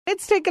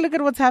Let's take a look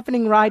at what's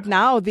happening right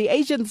now. The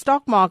Asian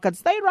stock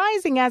markets, they're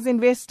rising as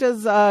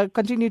investors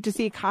continue to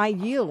seek high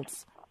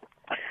yields.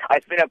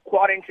 It's been a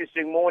quite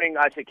interesting morning,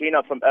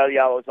 Sakina, from early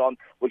hours on.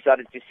 We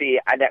started to see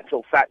an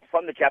actual fact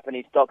from the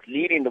Japanese stocks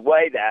leading the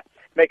way there,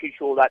 making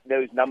sure that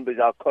those numbers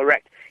are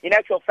correct. In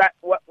actual fact,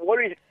 what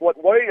worried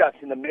us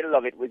in the middle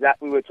of it was that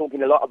we were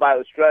talking a lot about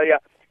Australia.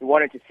 We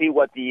wanted to see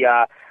what the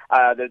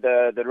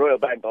Royal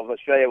Bank of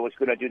Australia was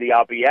going to do, the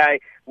RBA.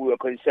 We were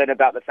concerned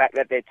about the fact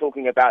that they're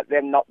talking about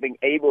them not being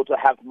able to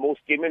have more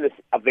stimulus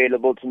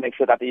available to make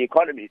sure that the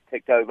economy is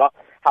ticked over.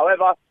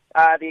 However,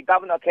 the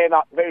governor came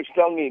out very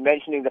strongly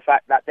mentioning the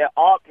fact that there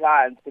are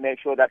plans to make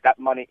sure that that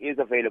money is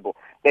available.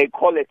 They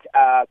call it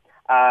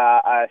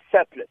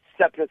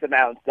surplus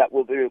amounts that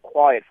will be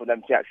required for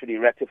them to actually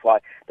rectify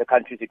the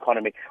country's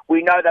economy.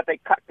 We know that they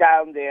cut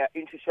down their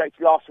interest rates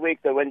last week.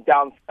 They went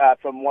down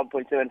from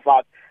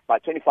 1.75 by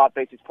 25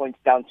 basis points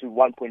down to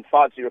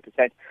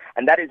 1.50%.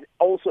 And that is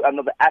also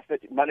another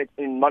effort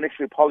in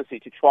monetary policy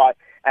to try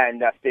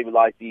and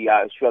stabilize the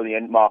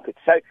Australian market.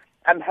 So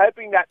I'm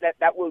hoping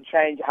that will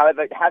change.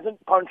 However, it hasn't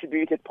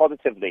contributed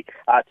positively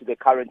to the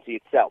currency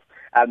itself.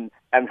 And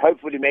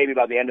hopefully maybe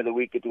by the end of the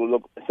week it will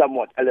look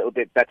somewhat a little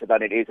bit better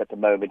than it is at the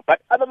moment.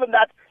 But other than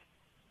that,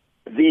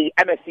 the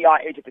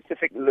MSCI Asia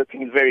Pacific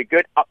looking very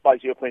good, up by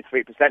 0.3%.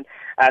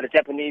 The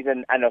Japanese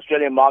and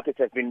Australian markets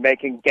have been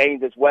making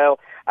gains as well,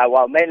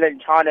 while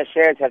mainland China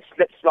shares have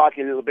slipped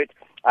slightly a little bit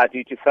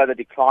due to further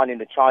decline in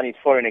the Chinese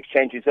foreign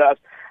exchange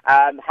reserves.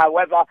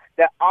 However,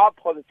 there are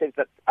positives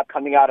that are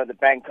coming out of the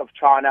Bank of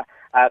China.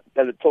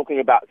 They're talking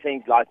about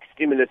things like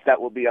stimulus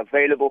that will be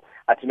available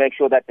to make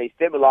sure that they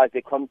stabilize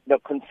the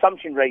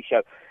consumption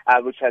ratio,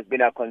 which has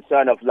been a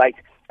concern of late.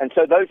 And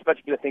so those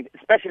particular things,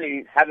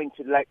 especially having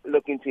to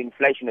look into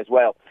inflation as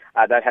well,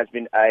 that has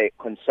been a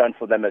concern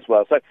for them as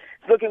well. So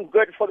it's looking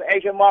good for the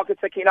Asian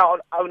markets, Sakina,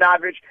 on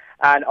average.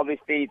 And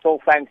obviously it's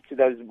all thanks to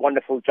those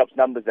wonderful jobs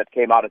numbers that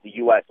came out of the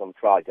US on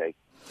Friday.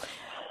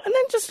 And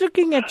then just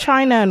looking at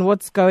China and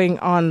what's going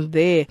on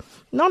there,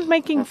 not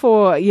making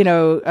for,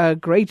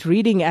 great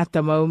reading at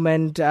the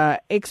moment,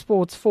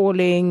 exports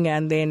falling,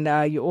 and then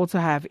you also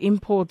have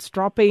imports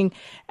dropping.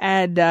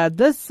 And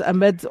this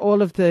amidst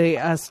all of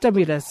the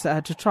stimulus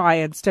to try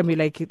and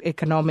stimulate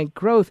economic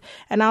growth.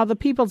 And now the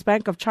People's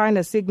Bank of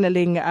China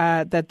signaling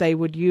that they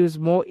would use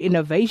more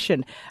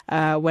innovation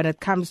when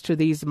it comes to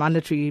these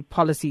monetary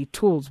policy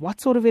tools.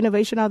 What sort of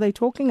innovation are they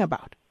talking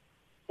about?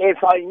 If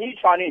I knew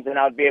Chinese, then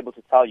I'd be able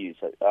to tell you.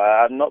 So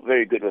I'm not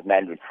very good with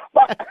Mandarin.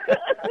 But,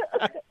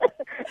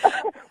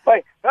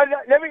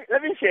 let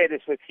me share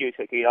this with you,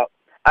 Sakina.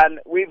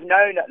 We've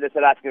known the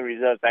South African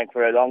Reserve Bank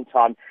for a long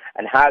time,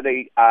 and how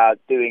they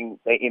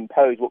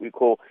impose what we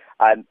call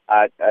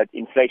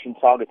inflation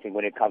targeting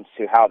when it comes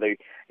to how they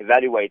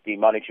evaluate the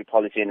monetary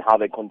policy and how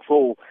they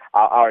control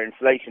our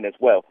inflation as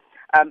well.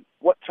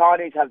 What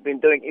Chinese have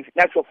been doing, in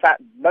actual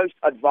fact, most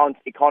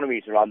advanced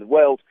economies around the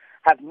world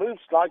have moved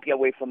slightly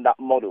away from that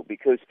model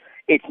because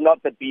it's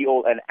not the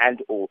be-all and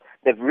end-all.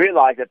 They've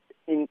realized that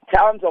in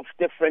terms of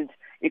different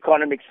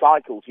economic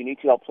cycles, you need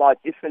to apply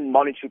different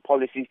monetary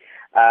policy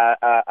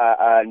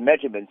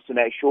measurements to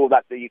make sure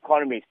that the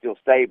economy is still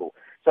stable.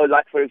 So,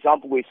 like, for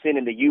example, we've seen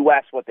in the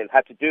U.S. what they've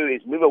had to do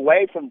is move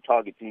away from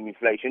targeting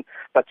inflation,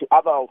 but to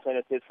other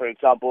alternatives, for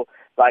example,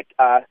 like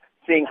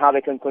seeing how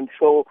they can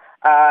control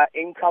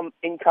income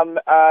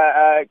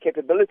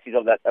capabilities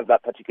of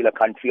that particular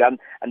country and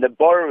the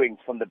borrowings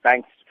from the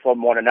banks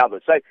from one another.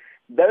 So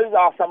those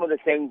are some of the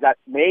things that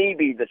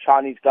maybe the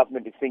Chinese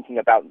government is thinking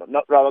about,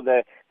 not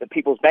rather the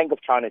People's Bank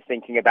of China is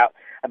thinking about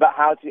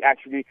how to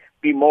actually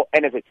be more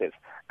innovative.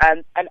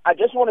 And I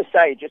just want to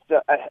say, just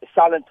a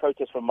silent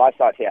protest from my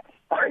side here.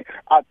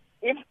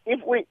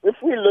 If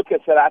we look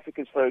at South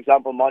Africa's, for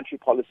example, monetary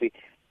policy,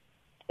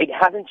 it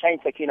hasn't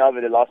changed, Sakina,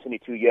 over the last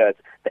 22 years.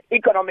 The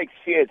economic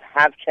spheres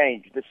have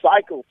changed. The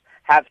cycles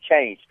have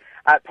changed.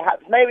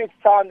 Perhaps maybe it's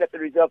time that the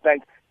Reserve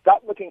Bank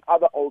start looking at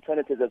other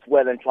alternatives as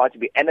well and try to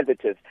be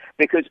innovative.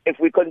 Because if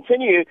we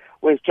continue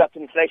with just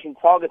inflation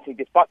targeting,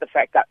 despite the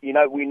fact that, we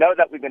know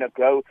that we're going to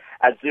grow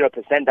at 0%,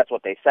 that's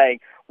what they're saying.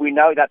 We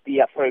know that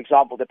for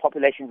example, the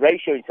population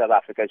ratio in South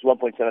Africa is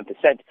 1.7%.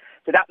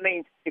 So that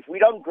means if we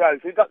don't grow,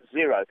 if we've got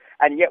zero,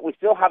 and yet we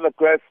still have a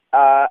growth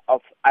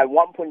of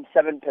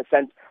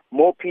 1.7%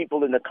 more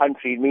people in the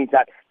country, it means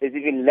that there's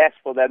even less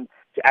for them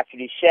to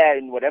actually share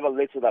in whatever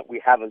little that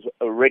we have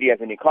already as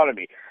an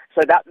economy.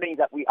 So that means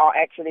that we are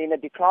actually in a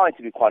decline,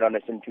 to be quite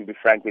honest and to be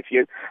frank with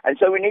you. And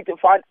so we need to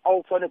find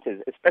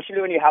alternatives,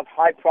 especially when you have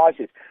high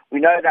prices. We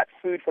know that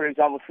food, for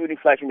example, food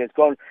inflation has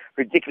gone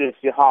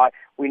ridiculously high.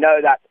 We know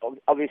that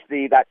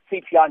obviously that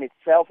CPI in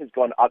itself has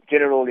gone up,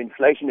 general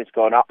inflation has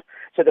gone up.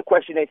 So the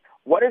question is,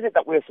 what is it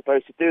that we're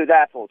supposed to do,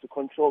 therefore, to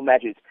control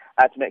measures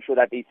to make sure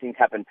that these things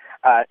happen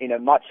in a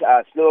much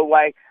slower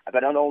way?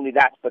 But not only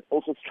that, but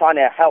also trying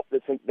to help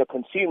the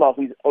consumer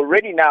who's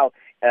already now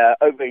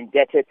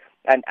over-indebted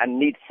and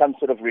need some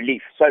sort of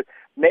relief. So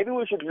maybe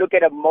we should look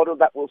at a model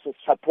that will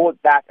support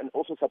that and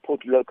also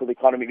support the local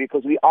economy,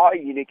 because we are a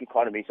unique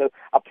economy. So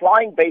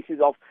applying basis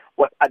of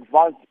what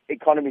advanced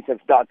economies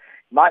have done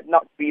might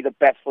not be the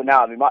best for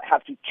now. We might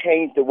have to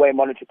change the way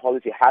monetary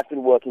policy has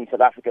been working in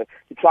South Africa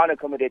to try and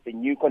accommodate the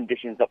new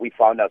conditions that we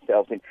found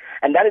ourselves in.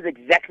 And that is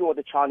exactly what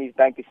the Chinese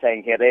bank is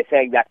saying here. They're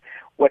saying that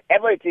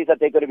whatever it is that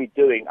they're going to be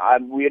doing,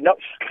 we are not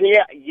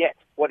clear yet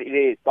what it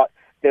is, but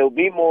there will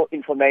be more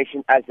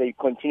information as they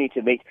continue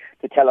to meet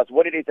to tell us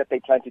what it is that they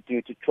plan to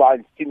do to try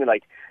and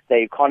stimulate the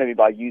economy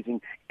by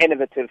using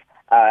innovative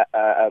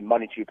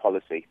monetary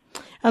policy.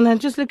 And then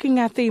just looking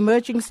at the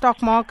emerging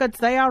stock markets,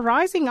 they are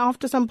rising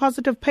after some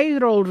positive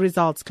payroll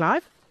results,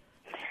 Clive.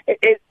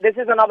 This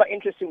is another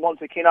interesting one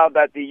to keen out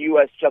about the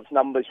U.S. jobs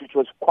numbers, which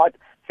was quite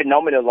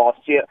phenomenal last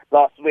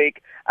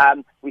week.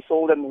 We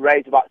saw them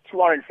raise about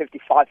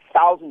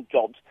 255,000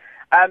 jobs.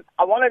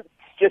 I want to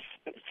just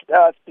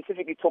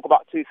specifically talk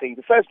about two things.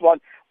 The first one,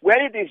 where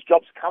did these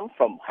jobs come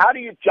from? How do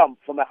you jump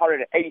from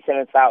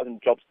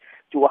 187,000 jobs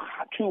to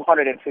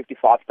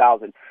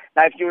 255,000?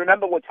 Now, if you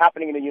remember what's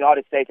happening in the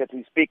United States as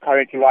we speak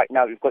currently right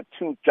now, we've got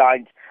two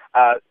giant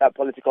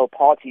political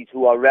parties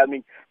who are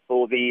running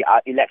for the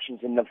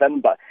elections in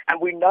November. And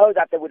we know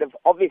that they would have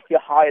obviously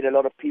hired a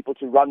lot of people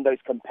to run those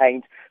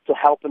campaigns to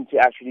help them to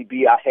actually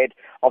be ahead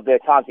of their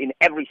times in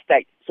every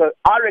state. So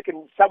I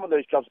reckon some of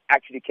those jobs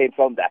actually came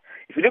from that.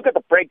 If you look at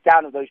the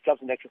breakdown of those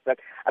jobs in retrospect,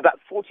 about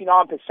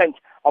 49%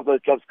 of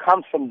those jobs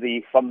comes from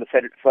the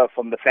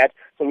Fed,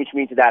 so which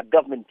means that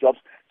government jobs.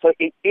 So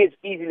it is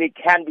easily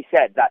can be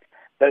said that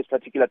those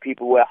particular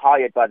people were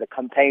hired by the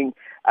campaign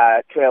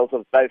trails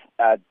of both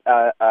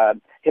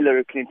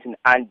Hillary Clinton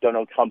and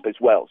Donald Trump as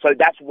well. So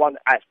that's one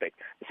aspect.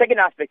 The second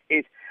aspect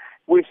is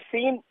we've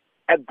seen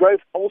a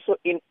growth also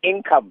in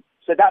income.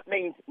 So that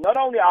means not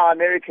only are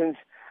Americans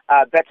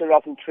better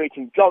off in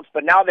creating jobs,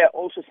 but now they're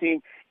also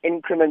seeing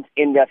increments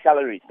in their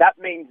salaries. That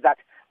means that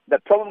the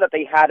problem that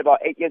they had about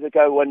 8 years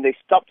ago when they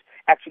stopped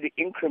actually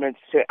increments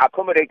to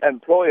accommodate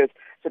employers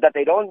so that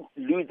they don't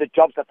lose the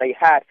jobs that they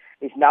had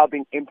is now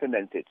being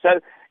implemented. So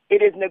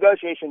it is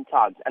negotiation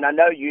times, and I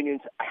know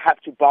unions have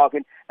to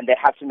bargain and they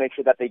have to make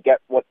sure that they get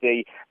what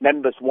the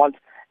members want.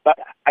 But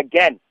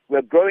again,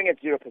 we're growing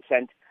at 0%.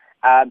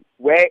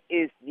 Where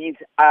is these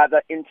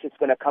other interests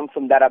going to come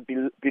from that are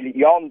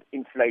beyond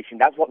inflation?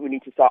 That's what we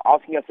need to start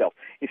asking ourselves.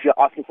 If you're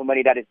asking for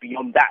money that is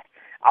beyond that,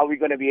 are we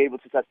going to be able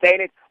to sustain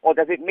it? Or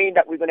does it mean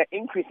that we're going to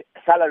increase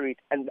salaries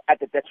and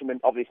at the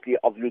detriment, obviously,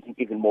 of losing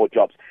even more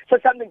jobs? So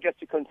something just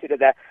to consider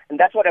there. And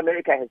that's what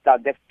America has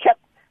done. They've kept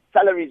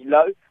salaries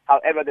low.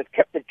 However, they've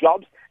kept the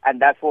jobs.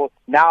 And therefore,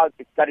 now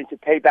it's starting to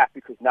pay back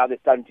because now they're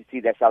starting to see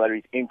their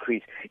salaries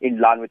increase in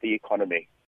line with the economy.